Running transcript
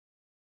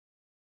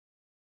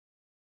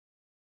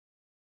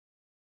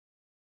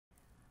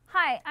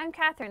Hi, I'm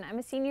Catherine. I'm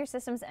a senior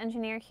systems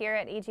engineer here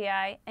at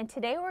AGI, and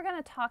today we're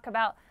going to talk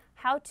about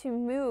how to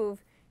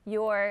move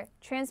your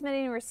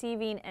transmitting and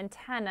receiving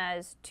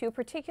antennas to a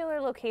particular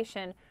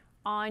location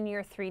on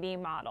your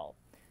 3D model.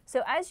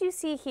 So as you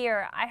see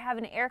here, I have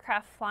an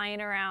aircraft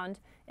flying around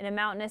in a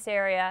mountainous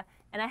area,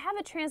 and I have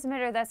a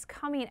transmitter that's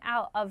coming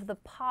out of the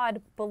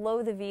pod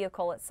below the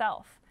vehicle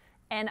itself.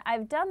 And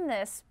I've done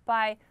this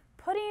by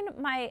putting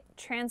my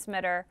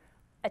transmitter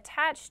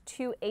attached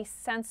to a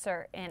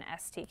sensor in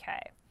STK.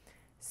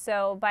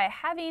 So by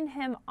having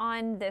him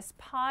on this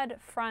pod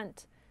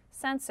front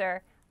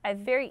sensor, I've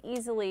very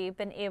easily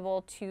been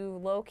able to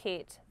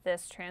locate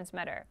this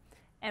transmitter.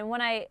 And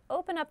when I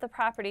open up the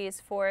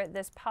properties for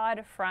this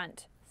pod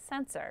front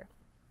sensor,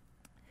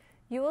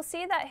 you will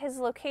see that his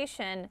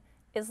location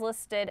is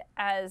listed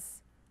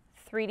as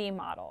 3D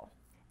model.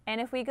 And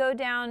if we go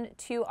down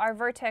to our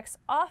vertex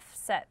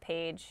offset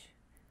page,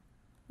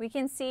 we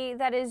can see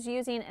that is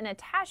using an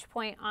attach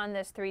point on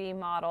this 3D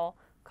model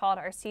called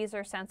our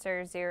Caesar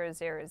sensor 000.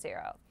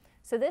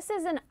 So this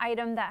is an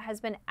item that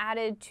has been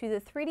added to the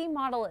 3D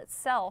model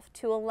itself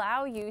to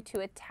allow you to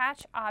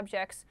attach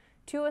objects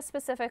to a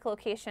specific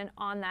location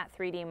on that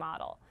 3D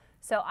model.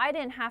 So I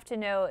didn't have to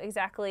know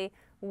exactly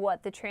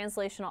what the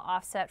translational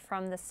offset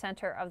from the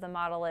center of the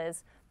model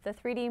is. The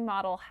 3D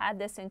model had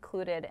this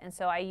included, and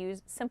so I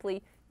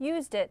simply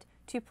used it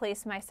to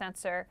place my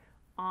sensor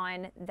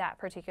on that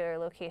particular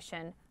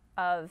location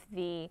of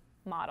the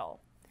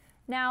model.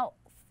 Now,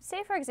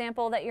 say for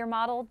example that your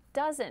model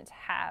doesn't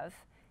have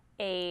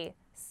a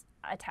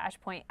attach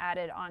point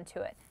added onto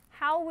it.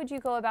 How would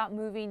you go about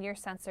moving your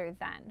sensor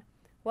then?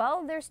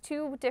 Well, there's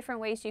two different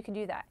ways you can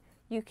do that.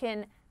 You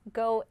can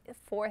go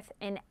forth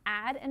and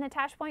add an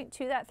attach point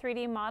to that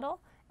 3D model,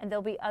 and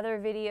there'll be other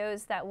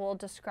videos that will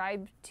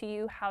describe to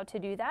you how to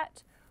do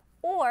that.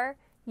 Or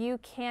you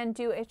can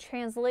do a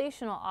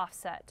translational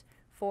offset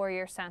for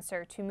your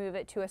sensor to move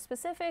it to a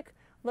specific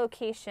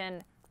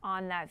location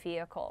on that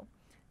vehicle.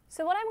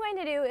 So what I'm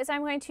going to do is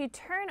I'm going to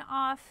turn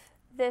off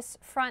this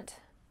front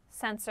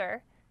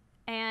sensor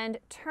and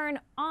turn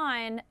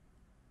on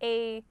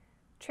a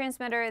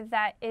transmitter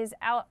that is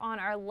out on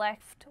our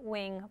left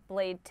wing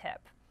blade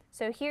tip.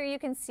 So here you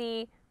can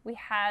see we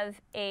have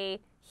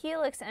a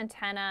helix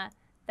antenna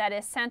that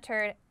is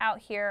centered out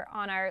here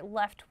on our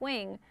left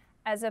wing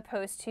as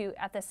opposed to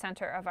at the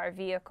center of our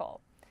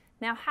vehicle.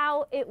 Now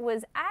how it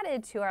was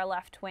added to our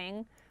left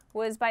wing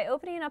was by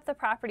opening up the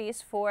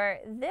properties for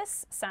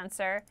this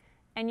sensor,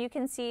 and you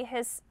can see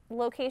his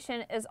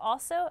location is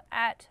also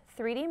at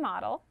 3D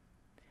model.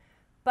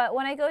 But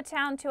when I go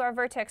down to our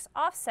vertex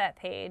offset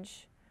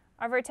page,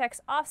 our vertex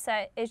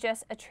offset is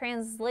just a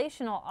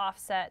translational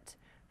offset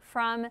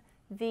from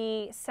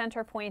the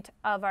center point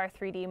of our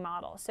 3D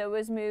model. So it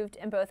was moved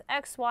in both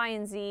X, Y,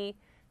 and Z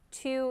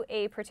to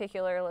a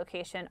particular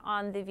location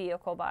on the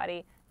vehicle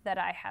body that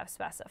I have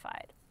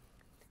specified.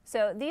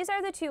 So these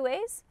are the two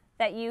ways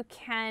that you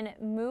can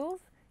move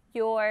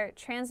your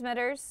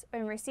transmitters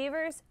and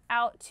receivers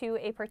out to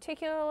a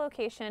particular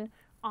location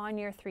on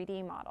your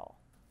 3D model.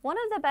 One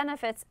of the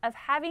benefits of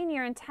having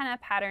your antenna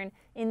pattern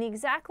in the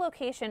exact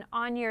location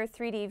on your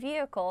 3D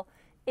vehicle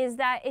is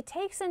that it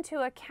takes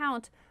into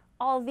account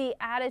all the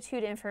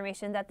attitude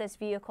information that this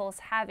vehicle is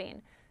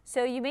having.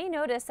 So you may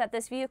notice that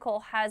this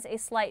vehicle has a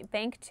slight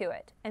bank to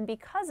it, and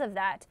because of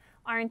that,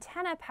 our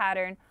antenna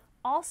pattern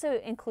also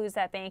includes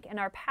that bank, and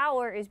our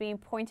power is being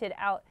pointed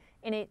out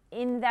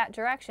in that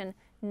direction,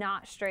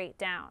 not straight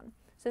down.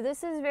 So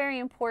this is very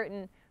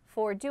important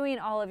for doing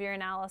all of your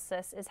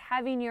analysis, is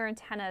having your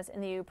antennas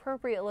in the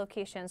appropriate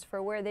locations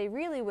for where they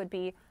really would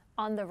be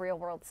on the real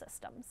world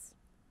systems.